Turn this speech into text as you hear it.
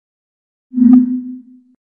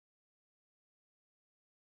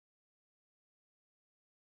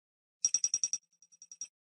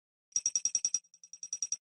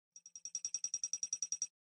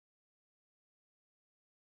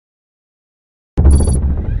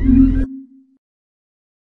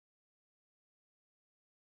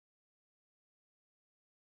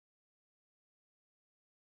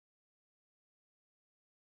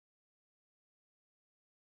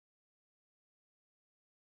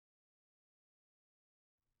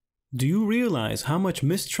Do you realize how much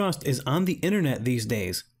mistrust is on the internet these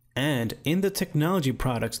days? And in the technology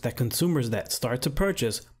products that consumers that start to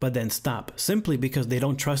purchase but then stop simply because they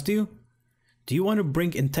don't trust you? Do you want to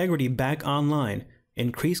bring integrity back online,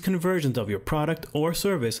 increase conversions of your product or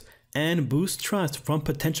service, and boost trust from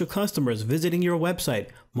potential customers visiting your website,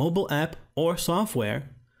 mobile app, or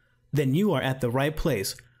software? Then you are at the right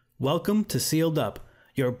place. Welcome to Sealed Up,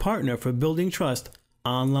 your partner for building trust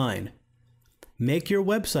online. Make your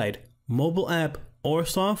website, mobile app, or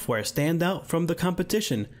software stand out from the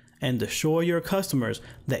competition and assure your customers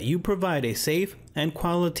that you provide a safe and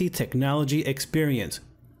quality technology experience.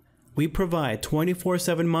 We provide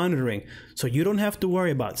 24/7 monitoring so you don't have to worry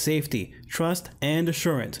about safety, trust, and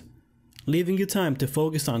assurance, leaving you time to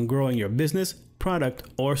focus on growing your business, product,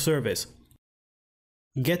 or service.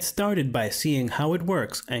 Get started by seeing how it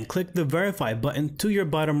works and click the Verify button to your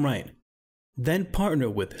bottom right. Then partner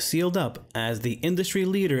with Sealed Up as the industry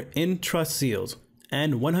leader in trust seals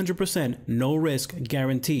and 100% no risk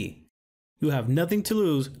guarantee. You have nothing to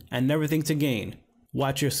lose and everything to gain.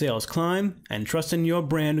 Watch your sales climb and trust in your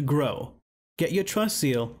brand grow. Get your trust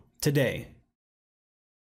seal today.